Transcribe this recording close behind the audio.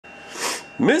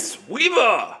Miss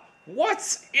Weaver,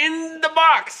 what's in the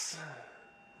box?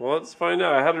 Well, let's find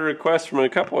out. I had a request from a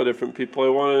couple of different people. They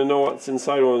wanted to know what's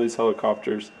inside one of these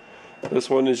helicopters.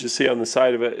 This one, as you see on the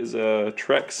side of it, is a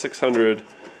Trek 600.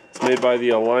 It's made by the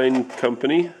Align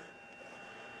company.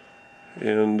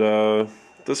 And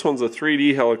this one's a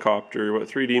 3D helicopter. What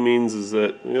 3D means is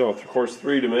that, you know, of course,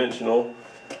 three-dimensional.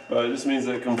 But it just means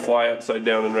that it can fly upside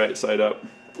down and right side up.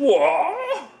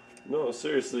 Whoa! No,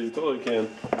 seriously, you totally can.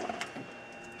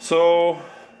 So,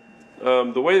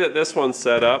 the way that this one's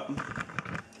set up,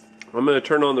 I'm going to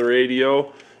turn on the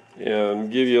radio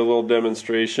and give you a little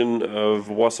demonstration of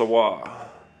Wasawa.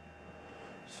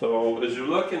 So, as you're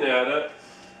looking at it,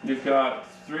 you've got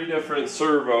three different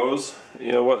servos.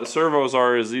 You know, what the servos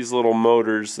are is these little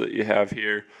motors that you have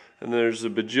here. And there's a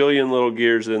bajillion little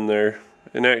gears in there.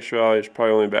 In actuality, it's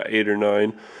probably only about 8 or 9.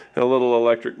 And a little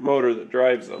electric motor that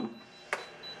drives them.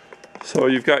 So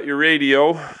you've got your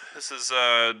radio. This is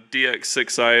a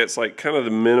DX6i. It's like kind of the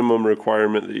minimum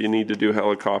requirement that you need to do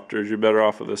helicopters. You're better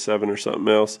off with a 7 or something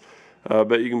else.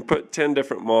 But you can put 10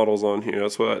 different models on here.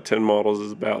 That's what that 10 models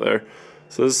is about there.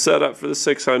 So this is set up for the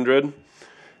 600.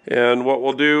 And what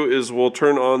we'll do is we'll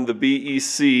turn on the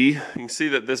BEC. You can see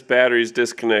that this battery is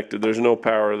disconnected. There's no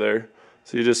power there.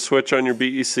 So you just switch on your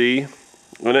BEC.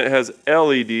 And it has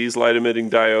LEDs, light emitting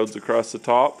diodes, across the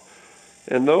top.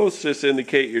 And those just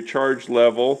indicate your charge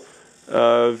level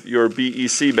of your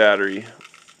BEC battery.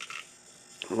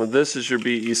 Well, this is your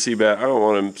BEC battery. I don't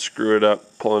want to screw it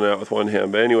up pulling it out with one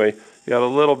hand, but anyway, you got a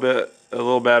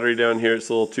little battery down here. It's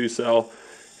a little 2-cell,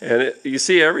 and you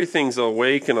see everything's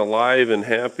awake and alive and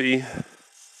happy.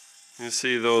 You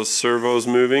see those servos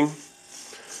moving.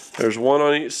 There's one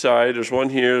on each side. There's one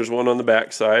here. There's one on the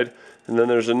back side. And then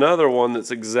there's another one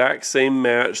that's exact same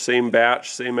match, same batch,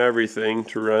 same everything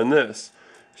to run this.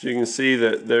 So you can see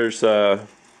that there's I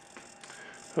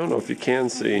don't know if you can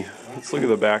see. Let's look at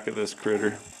the back of this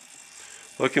critter.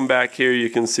 Looking back here, you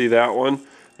can see that one.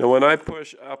 Now when I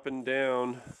push up and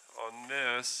down on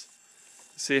this,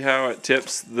 see how it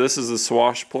tips? This is a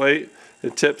swash plate.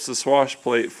 It tips the swash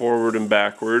plate forward and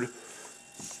backward.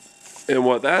 And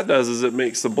what that does is it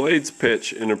makes the blades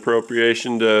pitch in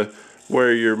appropriation to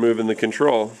where you're moving the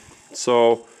control.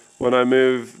 So when I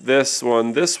move this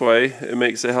one this way, it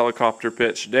makes the helicopter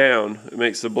pitch down. It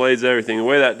makes the blades everything. The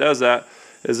way that does that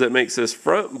is it makes this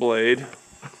front blade,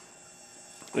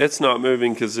 it's not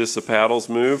moving because just the paddles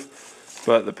move,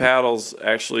 but the paddles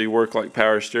actually work like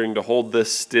power steering to hold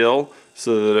this still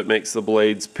so that it makes the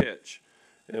blades pitch.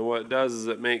 And what it does is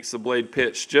it makes the blade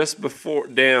pitch just before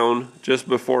it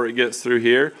gets through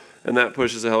here, and that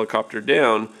pushes the helicopter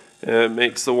down. And it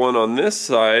makes the one on this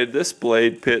side, this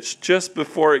blade, pitch just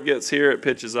before it gets here, it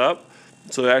pitches up.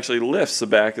 So it actually lifts the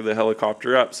back of the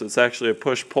helicopter up. So it's actually a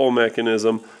push-pull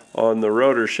mechanism on the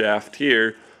rotor shaft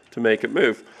here to make it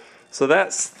move. So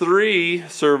that's 3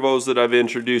 servos that I've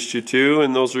introduced you to,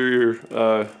 and those are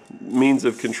your means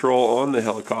of control on the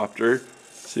helicopter.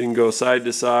 So you can go side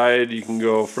to side, you can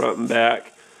go front and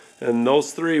back, and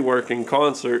those 3 work in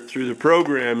concert through the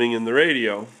programming in the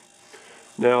radio.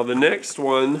 Now the next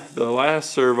one, the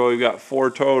last servo, you've got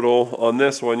 4 total. On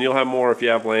this one, you'll have more if you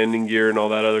have landing gear and all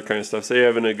that other kind of stuff. Say you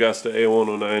have an Augusta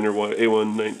A109 or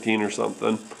A119 or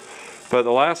something. But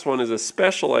the last one is a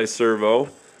specialized servo,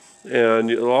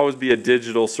 and it'll always be a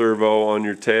digital servo on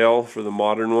your tail for the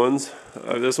modern ones.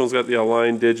 This one's got the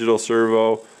Align digital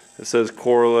servo. It says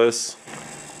coreless.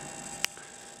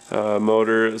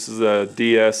 Motor. This is a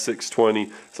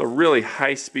DS620. It's a really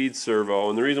high-speed servo,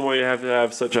 and the reason why you have to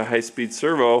have such a high-speed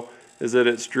servo is that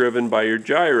it's driven by your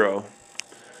gyro.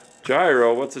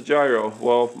 Gyro, what's a gyro?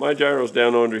 Well, my gyro's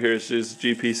down under here. It's just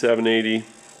GP780,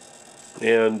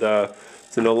 and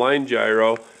it's an Align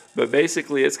gyro, but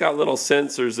basically it's got little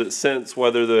sensors that sense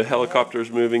whether the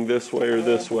helicopter's moving this way or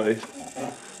this way.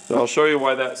 So I'll show you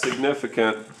why that's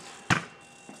significant.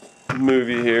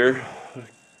 Movie here.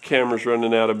 Camera's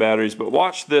running out of batteries, but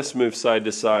watch this move side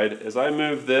to side. As I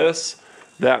move this,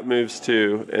 that moves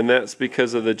too, and that's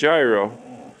because of the gyro.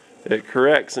 It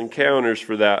corrects and counters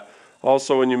for that.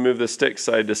 Also, when you move the stick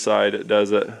side to side, it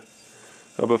does it.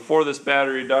 Now, before this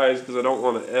battery dies, because I don't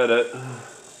want to edit,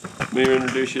 let me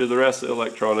introduce you to the rest of the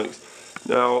electronics.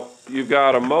 Now, you've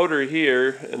got a motor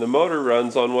here, and the motor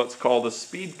runs on what's called a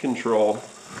speed control.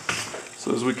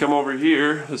 So as we come over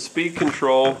here, the speed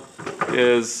control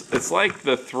it's like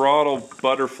the throttle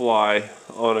butterfly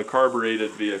on a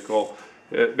carbureted vehicle.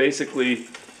 It basically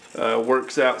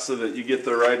works out so that you get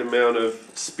the right amount of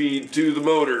speed to the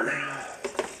motor.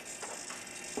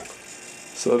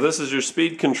 So this is your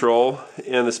speed control,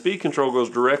 and the speed control goes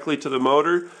directly to the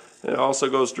motor, and it also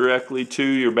goes directly to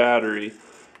your battery.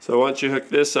 So once you hook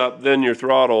this up, then your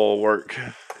throttle will work,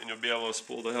 and you'll be able to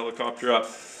spool the helicopter up.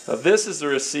 Now this is the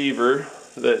receiver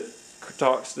that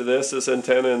talks to this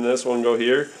antenna, and this one go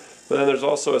here. But then there's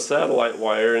also a satellite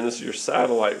wire, and this is your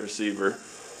satellite receiver.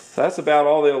 So that's about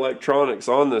all the electronics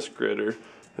on this critter.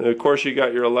 And of course you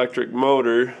got your electric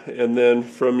motor, and then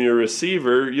from your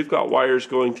receiver you've got wires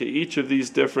going to each of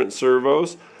these different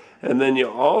servos, and then you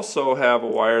also have a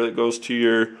wire that goes to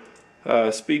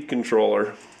your speed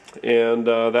controller, and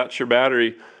that's your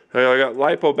battery. I got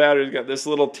LiPo batteries. Got this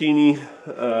little teeny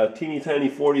tiny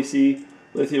 40C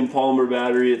lithium polymer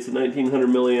battery. It's a 1900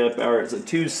 milliamp hour. It's a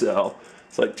 2-cell.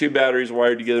 It's like 2 batteries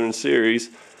wired together in series.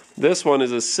 This one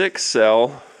is a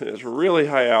 6-cell. It's really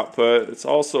high output. It's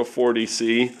also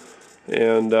 40C,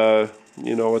 and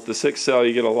you know, with the 6-cell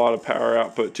you get a lot of power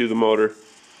output to the motor.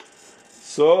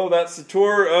 So that's the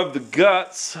tour of the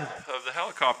guts of the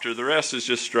helicopter. The rest is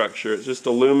just structure. It's just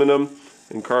aluminum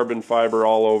and carbon fiber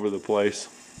all over the place.